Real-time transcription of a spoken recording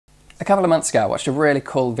A couple of months ago, I watched a really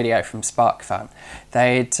cool video from SparkFun.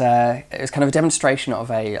 It was kind of a demonstration of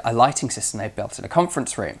a lighting system they'd built in a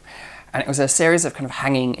conference room. And it was a series of kind of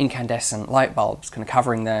hanging incandescent light bulbs kind of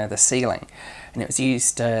covering the ceiling. And it was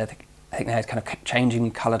used, I think they had kind of changing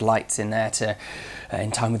coloured lights in there to, in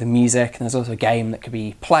time with the music, and there's also a game that could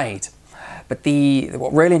be played. But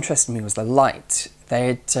what really interested me was the light. They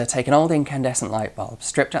had taken all the incandescent light bulbs,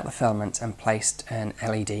 stripped out the filament and placed an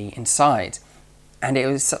LED inside. And it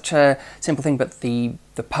was such a simple thing, but the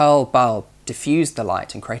pearl bulb diffused the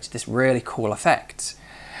light and created this really cool effect.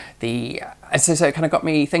 So it kind of got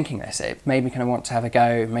me thinking this. It made me kind of want to have a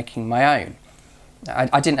go making my own.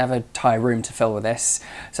 I didn't have an entire room to fill with this,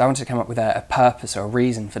 so I wanted to come up with a purpose or a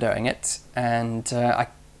reason for doing it. And I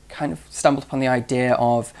kind of stumbled upon the idea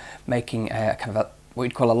of making what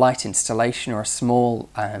we'd call a light installation, or a small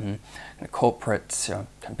kind of corporate kind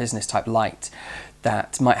of business type light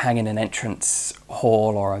that might hang in an entrance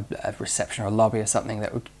hall or a reception or a lobby or something,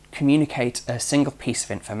 that would communicate a single piece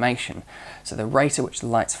of information. So the rate at which the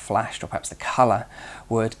lights flashed, or perhaps the colour,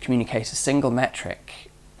 would communicate a single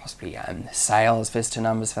metric, possibly sales, visitor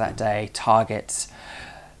numbers for that day, targets.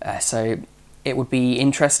 So it would be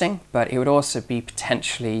interesting, but it would also be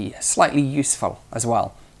potentially slightly useful as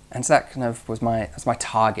well. And so that kind of was my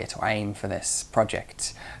target or aim for this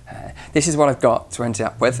project. This is what I've got to end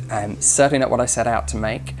up with. Certainly not what I set out to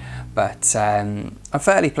make, but I'm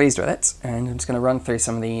fairly pleased with it, and I'm just going to run through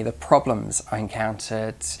some of the problems I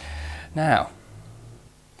encountered now.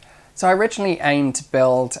 So I originally aimed to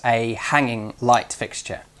build a hanging light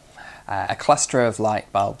fixture, a cluster of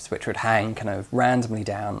light bulbs which would hang kind of randomly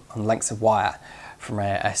down on lengths of wire from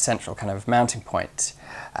a central kind of mounting point.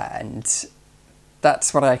 And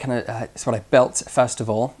that's what I built first of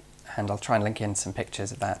all, and I'll try and link in some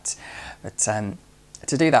pictures of that. But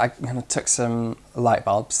to do that, I kind of took some light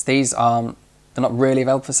bulbs. They're not really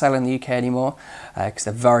available for sale in the UK anymore because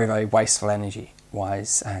they're very, very wasteful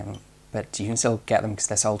energy-wise. But you can still get them because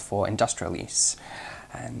they're sold for industrial use.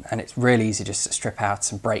 And it's really easy just to strip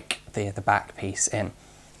out and break the back piece in,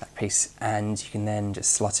 and you can then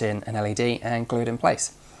just slot in an LED and glue it in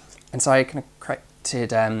place. And so I kind of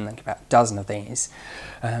created about a dozen of these.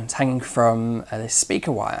 It's hanging from this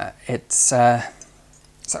speaker wire. So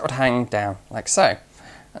it would hang down like so.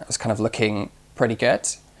 That was kind of looking pretty good.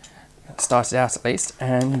 It started out at least,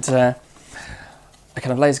 and I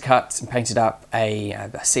kind of laser cut and painted up a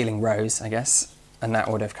ceiling rose, I guess, and that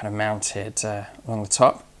would have kind of mounted along the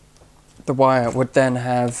top. The wire would then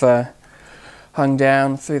have hung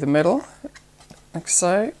down through the middle, like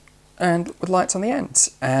so, and with lights on the end.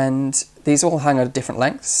 And these all hung at different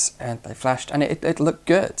lengths, and they flashed, and it looked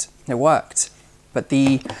good. It worked. But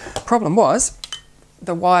the problem was,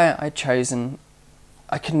 the wire I'd chosen,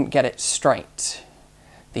 I couldn't get it straight.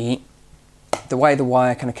 The way the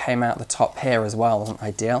wire kind of came out the top here as well wasn't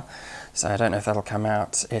ideal, so I don't know if that'll come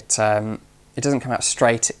out. It doesn't come out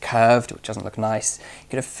straight, it curved, which doesn't look nice. You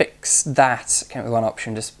could have fixed that, came up with one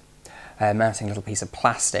option, just mounting a little piece of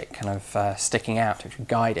plastic kind of sticking out, which would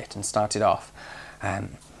guide it and start it off.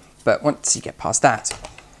 But once you get past that,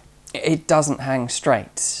 it doesn't hang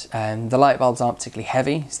straight. The light bulbs aren't particularly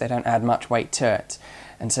heavy, so they don't add much weight to it.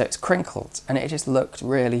 And so it's crinkled, and it just looked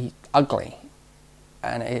really ugly.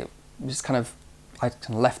 And it was I kind of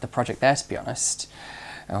left the project there, to be honest.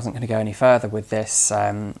 I wasn't going to go any further with this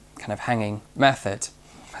kind of hanging method.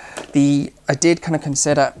 I did kind of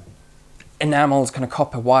consider enamelled kind of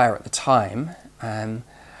copper wire at the time,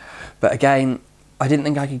 but again, I didn't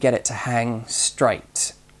think I could get it to hang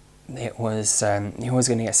straight. It was you're always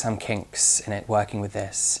going to get some kinks in it working with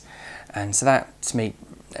this, and so that, to me,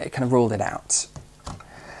 it kind of ruled it out.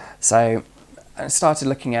 So I started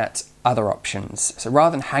looking at other options. So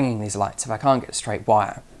rather than hanging these lights, if I can't get a straight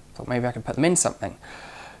wire, I thought maybe I could put them in something.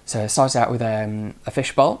 So I started out with a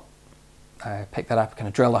fishbowl. I picked that up, kind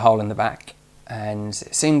of drilled a hole in the back, and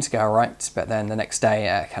it seemed to go all right, but then the next day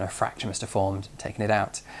a kind of fracture must have formed and taken it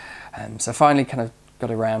out. So I finally kind of got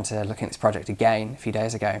around to looking at this project again a few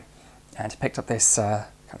days ago, and picked up this kind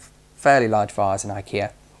of fairly large vase in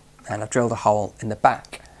IKEA, and I've drilled a hole in the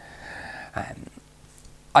back.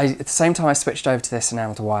 At the same time I switched over to this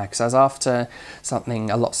enamelled wire because I was after something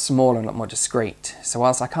a lot smaller and a lot more discreet. So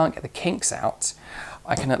whilst I can't get the kinks out,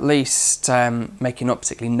 I can at least make it not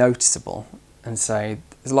particularly noticeable. And so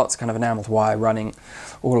there's lots of kind of enamelled wire running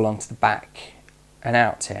all along to the back and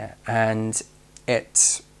out here, and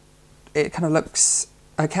it kind of looks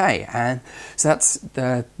okay. And so that's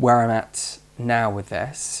where I'm at now with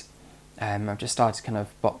this. I've just started to kind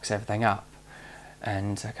of box everything up,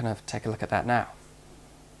 and I kind of take a look at that now.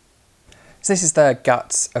 So this is the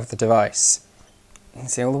guts of the device. You can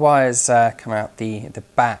see all the wires come out the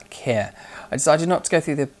back here. I decided not to go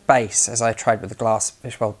through the base as I tried with the glass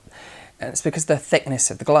fishbowl, and it's because of the thickness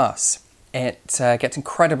of the glass. It gets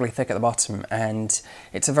incredibly thick at the bottom, and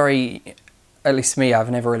it's a very, at least to me, I've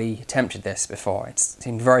never really attempted this before. It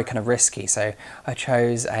seemed very kind of risky, so I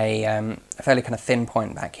chose a fairly kind of thin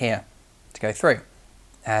point back here to go through.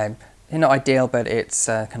 Not ideal, but it's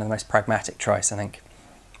kind of the most pragmatic choice, I think.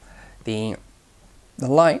 The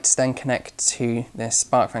lights then connect to this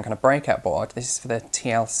SparkFun kind of breakout board. This is for the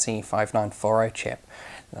TLC 5940 chip.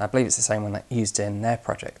 I believe it's the same one that used in their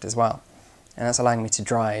project as well. And that's allowing me to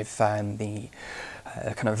drive the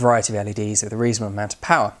kind of variety of LEDs with a reasonable amount of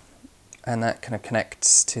power. And that kind of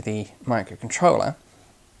connects to the microcontroller.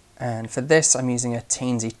 And for this I'm using a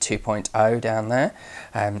Teensy 2.0 down there,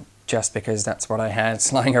 just because that's what I had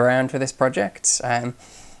lying around for this project.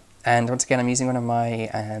 And once again, I'm using one of my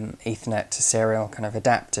Ethernet to serial kind of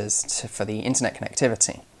adapters for the internet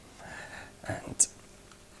connectivity. And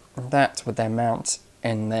that would then mount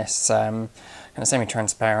in this kind of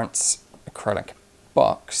semi-transparent acrylic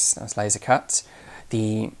box that was laser cut.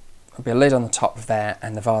 There'll be a lid on the top of there,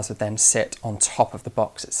 and the vase would then sit on top of the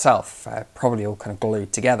box itself, probably all kind of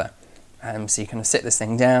glued together. So you kind of sit this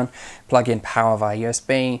thing down, plug in power via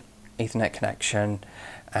USB, Ethernet connection,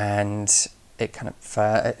 and it kind of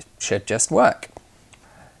it should just work.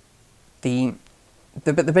 The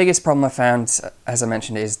biggest problem I found, as I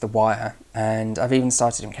mentioned, is the wire, and I've even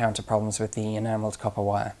started to encounter problems with the enamelled copper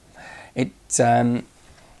wire. It's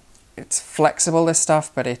flexible, this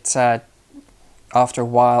stuff, but after a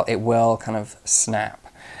while it will kind of snap,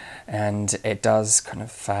 and it does kind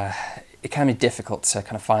of it can be difficult to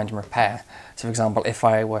kind of find and repair. So for example, if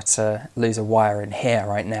I were to lose a wire in here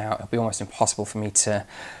right now, it would be almost impossible for me to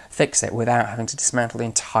fix it without having to dismantle the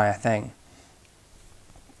entire thing.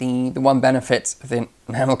 The one benefit of the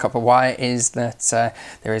enamel copper wire is that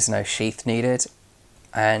there is no sheath needed,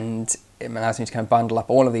 and it allows me to kind of bundle up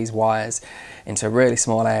all of these wires into a really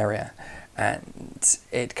small area, and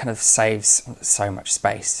it kind of saves so much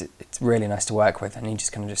space. It's really nice to work with, and you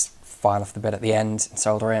just kind of just file off the bit at the end and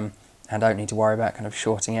solder in, and don't need to worry about kind of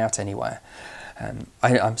shorting out anywhere.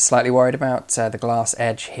 I'm slightly worried about the glass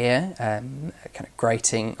edge here, kind of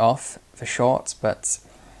grating off for short, but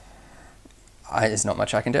there's not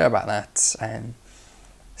much I can do about that.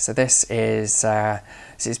 So this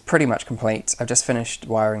is pretty much complete. I've just finished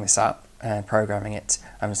wiring this up and programming it.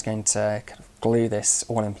 I'm just going to kind of glue this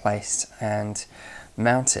all in place and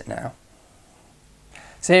mount it now.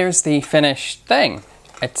 So here's the finished thing.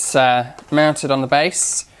 It's mounted on the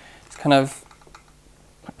base. It's kind of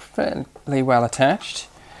fairly well attached.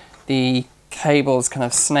 The cables kind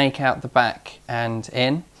of snake out the back and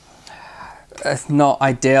in. It's not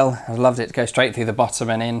ideal. I'd loved it to go straight through the bottom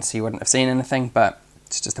and in so you wouldn't have seen anything, but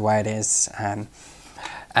it's just the way it is. And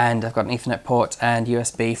I've got an Ethernet port and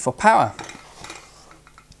USB for power.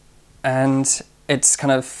 And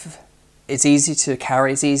it's easy to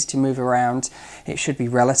carry, it's easy to move around. It should be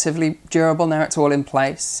relatively durable now it's all in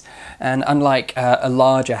place. And unlike a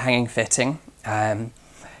larger hanging fitting,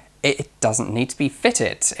 it doesn't need to be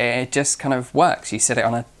fitted. It just kind of works. You sit it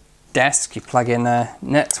on a desk, you plug in a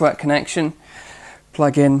network connection,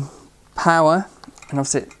 plug in power, and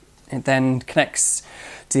obviously it then connects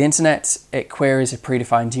to the internet. It queries a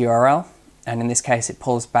predefined URL, and in this case it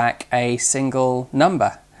pulls back a single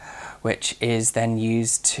number, which is then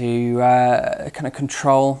used to kind of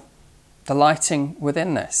control the lighting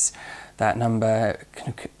within this. That number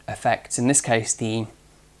affects, in this case, the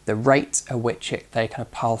rate at which they kind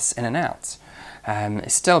of pulse in and out.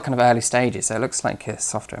 It's still kind of early stages, so it looks like the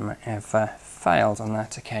software might have failed on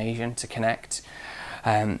that occasion to connect.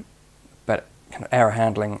 But kind of error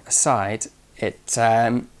handling aside, it's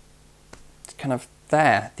kind of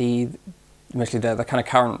there. Mostly the kind of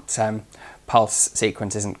current pulse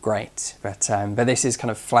sequence isn't great, but this is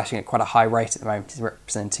kind of flashing at quite a high rate at the moment. It's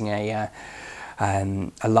representing a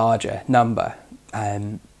larger number,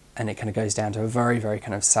 and it kind of goes down to a very, very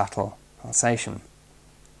kind of subtle pulsation.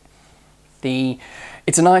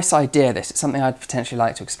 It's a nice idea, this. It's something I'd potentially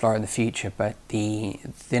like to explore in the future, but the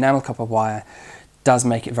enamel copper wire does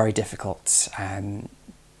make it very difficult.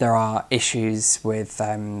 There are issues with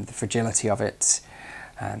the fragility of it,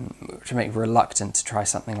 which make me reluctant to try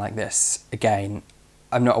something like this. Again,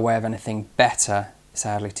 I'm not aware of anything better,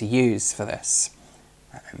 sadly, to use for this.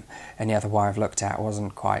 Any other wire I've looked at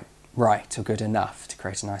wasn't quite right or good enough to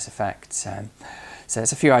create a nice effect. So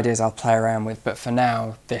there's a few ideas I'll play around with, but for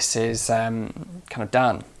now this is kind of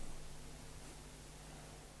done.